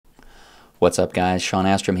What's up guys, Sean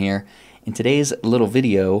Astrom here. In today's little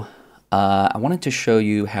video, I wanted to show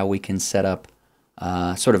you how we can set up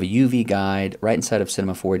sort of a UV guide right inside of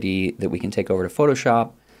Cinema 4D that we can take over to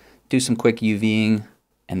Photoshop, do some quick UVing,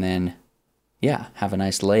 and then have a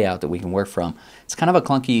nice layout that we can work from. It's kind of a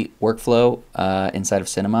clunky workflow inside of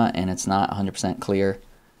Cinema, and it's not 100% clear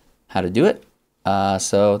how to do it.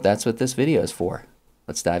 So that's what this video is for.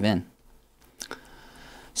 Let's dive in.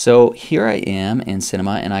 So here I am in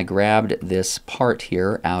Cinema, and I grabbed this part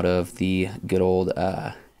here out of the good old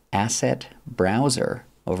asset browser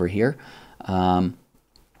over here. I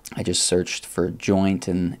just searched for joint,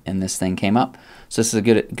 and this thing came up. So this is a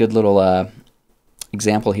good little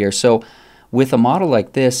example here. So with a model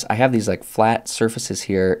like this, I have these like flat surfaces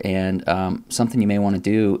here, and something you may want to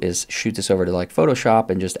do is shoot this over to like Photoshop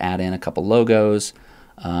and just add in a couple logos,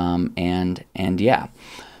 and yeah.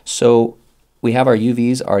 So we have our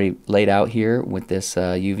UVs already laid out here with this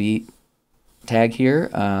UV tag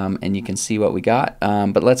here, and you can see what we got.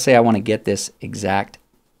 But let's say I want to get this exact,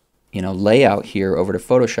 layout here over to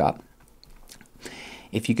Photoshop.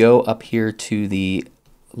 If you go up here to the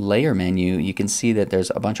layer menu, you can see that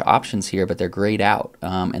there's a bunch of options here, but they're grayed out.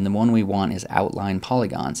 And the one we want is Outline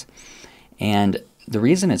Polygons. And the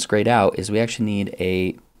reason it's grayed out is we actually need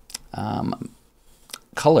a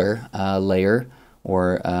color layer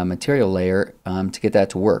or material layer to get that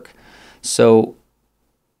to work. So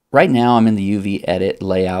right now I'm in the UV edit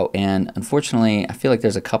layout, and unfortunately I feel like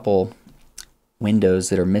there's a couple windows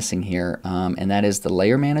that are missing here, and that is the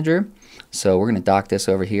layer manager. So we're going to dock this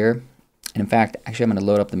over here, and in fact actually I'm going to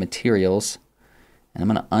load up the materials, and I'm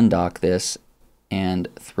going to undock this and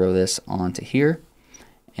throw this onto here,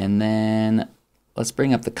 and then let's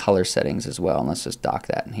bring up the color settings as well, and let's just dock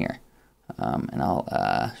that in here, and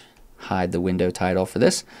I'll hide the window title for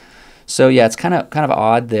this. So yeah, it's kind of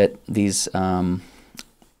odd that these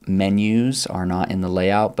menus are not in the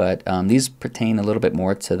layout, but these pertain a little bit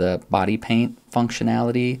more to the body paint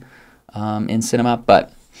functionality in Cinema.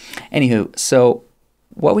 But anywho, so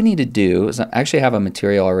what we need to do is I actually have a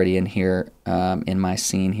material already in here in my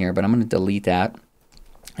scene here, but I'm going to delete that,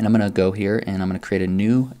 and I'm going to go here and I'm going to create a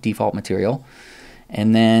new default material,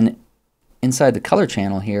 and then inside the color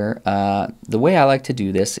channel here, the way I like to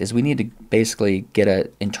do this is we need to basically get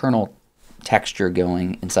an internal texture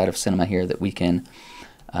going inside of Cinema here that we can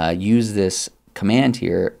use this command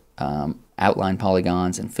here, Outline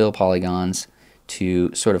Polygons and Fill Polygons,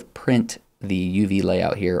 to sort of print the UV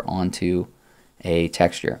layout here onto a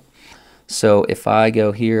texture. So if I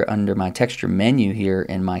go here under my texture menu here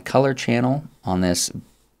in my color channel on this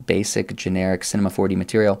basic generic Cinema 4D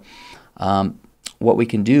material, what we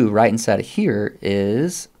can do right inside of here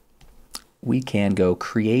is we can go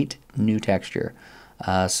create new texture.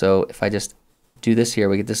 So if I just do this here,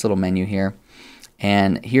 we get this little menu here,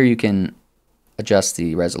 and here you can adjust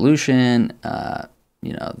the resolution,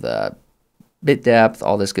 the bit depth,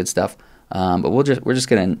 all this good stuff. But we're just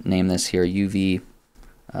gonna name this here UV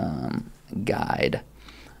guide.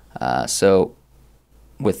 So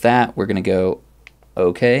with that, we're gonna go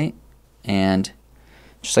OK, and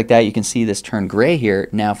just like that, you can see this turn gray here.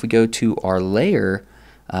 Now if we go to our layer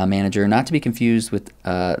manager, not to be confused with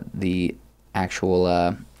the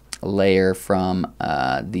actual layer from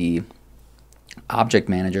the object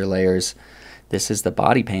manager layers, this is the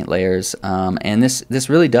body paint layers, and this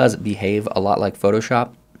really does behave a lot like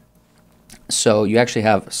Photoshop. So you actually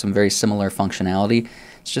have some very similar functionality.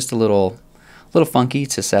 It's just a little funky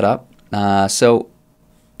to set up. So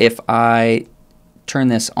if I turn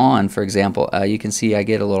this on, for example, you can see I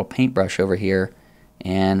get a little paintbrush over here,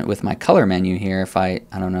 and with my color menu here, if I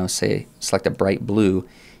don't know, say select a bright blue,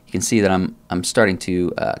 you can see that I'm starting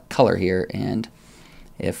to color here, and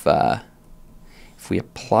if we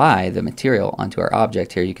apply the material onto our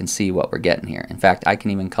object here, you can see what we're getting here. In fact, I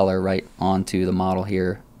can even color right onto the model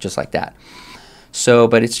here just like that. So,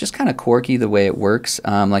 but it's just kind of quirky the way it works.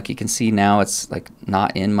 Like you can see now, it's like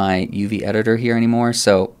not in my UV editor here anymore,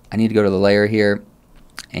 so I need to go to the layer here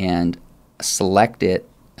and select it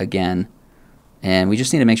again, and we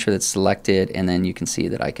just need to make sure that's selected, and then you can see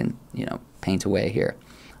that I can paint away here.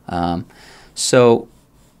 But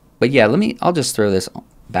yeah, I'll just throw this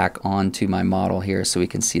back onto my model here so we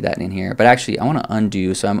can see that in here. But actually I want to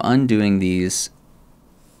undo, so I'm undoing these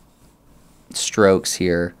strokes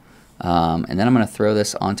here, and then I'm going to throw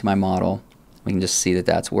this onto my model. We can just see that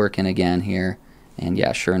that's working again here, and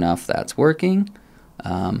yeah, sure enough, that's working.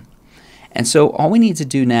 And so all we need to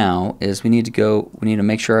do now is we need to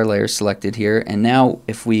make sure our layer is selected here, and now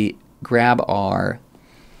if we grab our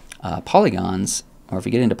polygons, or if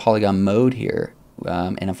we get into polygon mode here,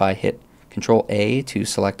 and if I hit Control A to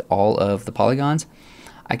select all of the polygons,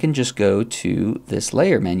 I can just go to this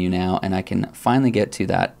layer menu now, and I can finally get to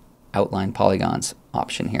that Outline Polygons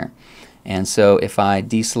option here. And so if I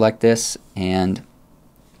deselect this, and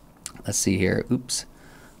let's see here, oops,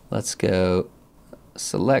 let's go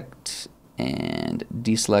select and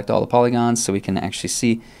deselect all the polygons so we can actually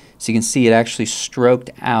see. So you can see it actually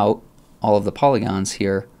stroked out all of the polygons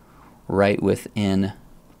here right within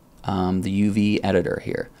the UV editor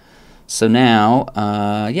here. So now,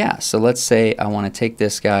 yeah, so let's say I want to take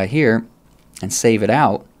this guy here and save it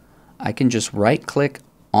out. I can just right click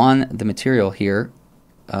on the material here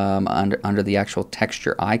under the actual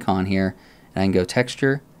texture icon here, and I can go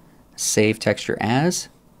texture, save texture as,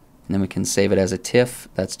 and then we can save it as a TIFF.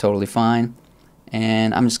 That's totally fine.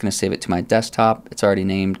 And I'm just going to save it to my desktop. It's already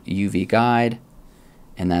named UV guide,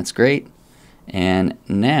 and that's great. And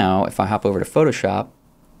now if I hop over to Photoshop,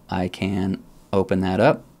 I can open that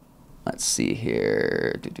up. Let's see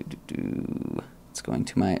here. It's going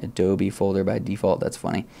to my Adobe folder by default. That's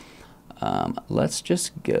funny. Let's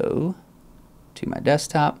just go to my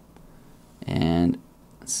desktop, and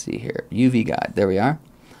let's see here, UV guide. There we are.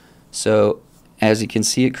 So as you can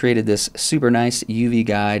see, it created this super nice UV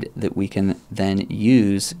guide that we can then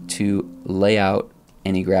use to lay out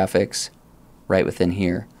any graphics right within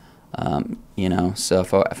here. You know, so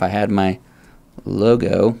if I had my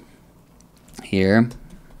logo here,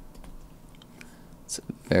 it's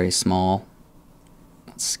very small.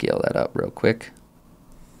 Let's scale that up real quick.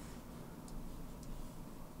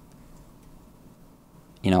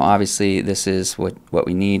 You know, obviously this is what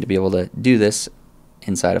we need to be able to do this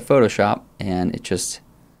inside of Photoshop, and it just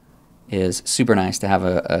is super nice to have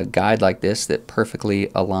a guide like this that perfectly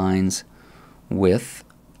aligns with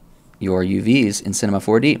your UVs in Cinema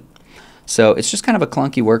 4D. So it's just kind of a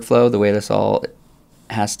clunky workflow the way this all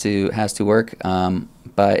has to work,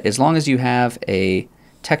 but as long as you have a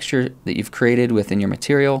texture that you've created within your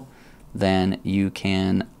material, then you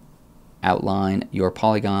can outline your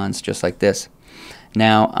polygons just like this.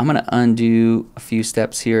 Now I'm going to undo a few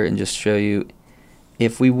steps here and just show you,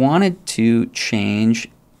 if we wanted to change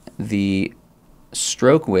the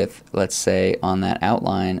stroke width, let's say on that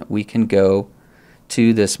outline, we can go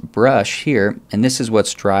to this brush here, and this is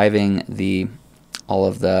what's driving all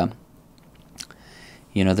of the,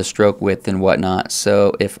 you know, the stroke width and whatnot.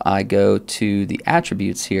 So if I go to the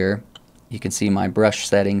attributes here, you can see my brush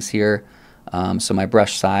settings here. So my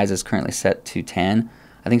brush size is currently set to 10.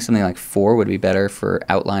 I think something like 4 would be better for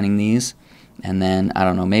outlining these. And then, I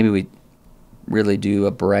don't know, maybe we really do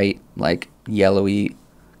a bright, like, yellowy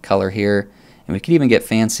color here. And we could even get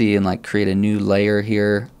fancy and, like, create a new layer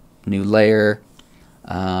here, new layer.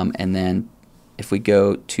 And then if we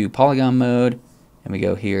go to polygon mode, and we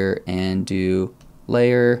go here and do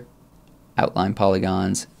layer, outline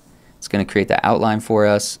polygons, it's going to create the outline for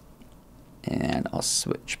us. And I'll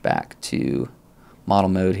switch back to model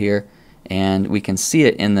mode here. And we can see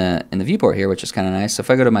it in the viewport here, which is kind of nice. So if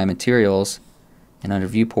I go to my materials and under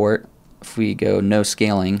viewport, if we go no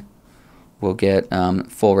scaling, we'll get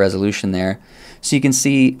full resolution there. So you can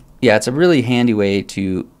see, yeah, it's a really handy way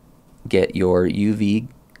to get your UV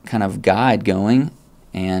kind of guide going,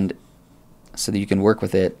 and so that you can work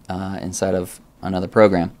with it inside of another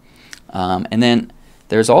program. And then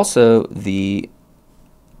there's also the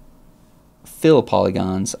fill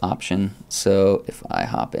polygons option. So if I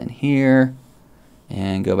hop in here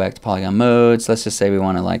and go back to polygon modes, let's just say we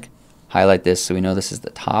want to like highlight this so we know this is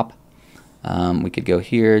the top. We could go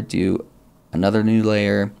here, do another new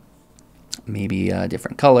layer, maybe a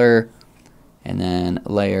different color, and then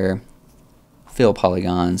layer, fill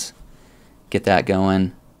polygons, get that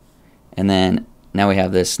going, and then now we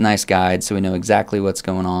have this nice guide so we know exactly what's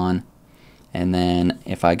going on. And then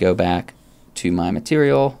if I go back to my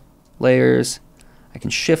material layers, I can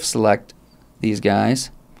shift select these guys,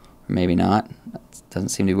 or maybe not, that doesn't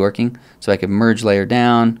seem to be working. So I can merge layer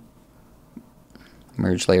down,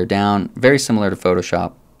 very similar to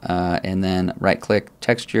Photoshop, and then right click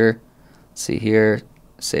texture, see here,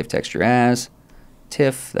 save texture as,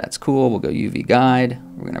 TIFF, that's cool, we'll go UV guide,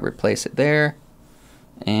 we're going to replace it there,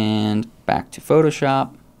 and back to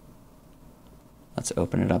Photoshop. Let's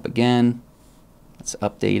open it up again, let's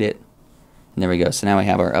update it. And there we go. So now we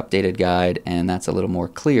have our updated guide, and that's a little more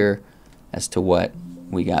clear as to what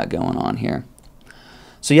we got going on here.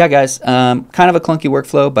 So yeah, guys, kind of a clunky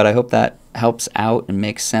workflow, but I hope that helps out and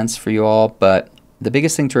makes sense for you all. But the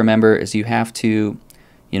biggest thing to remember is you have to,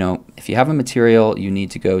 you know, if you have a material, you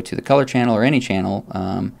need to go to the color channel or any channel.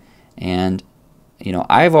 And, you know,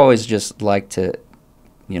 I've always just liked to,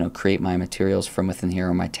 you know, create my materials from within here,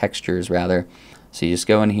 or my textures rather. So you just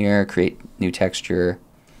go in here, create new texture,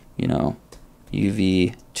 you know,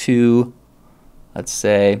 UV2, let's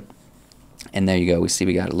say, and there you go. We see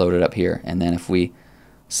we got it loaded up here. And then if we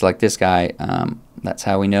select this guy, that's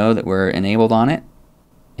how we know that we're enabled on it.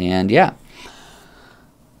 And yeah.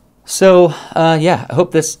 So yeah, I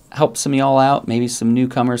hope this helps some of y'all out, maybe some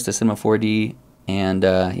newcomers to Cinema 4D. And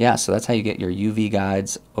yeah, so that's how you get your UV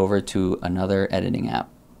guides over to another editing app.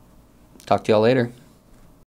 Talk to y'all later.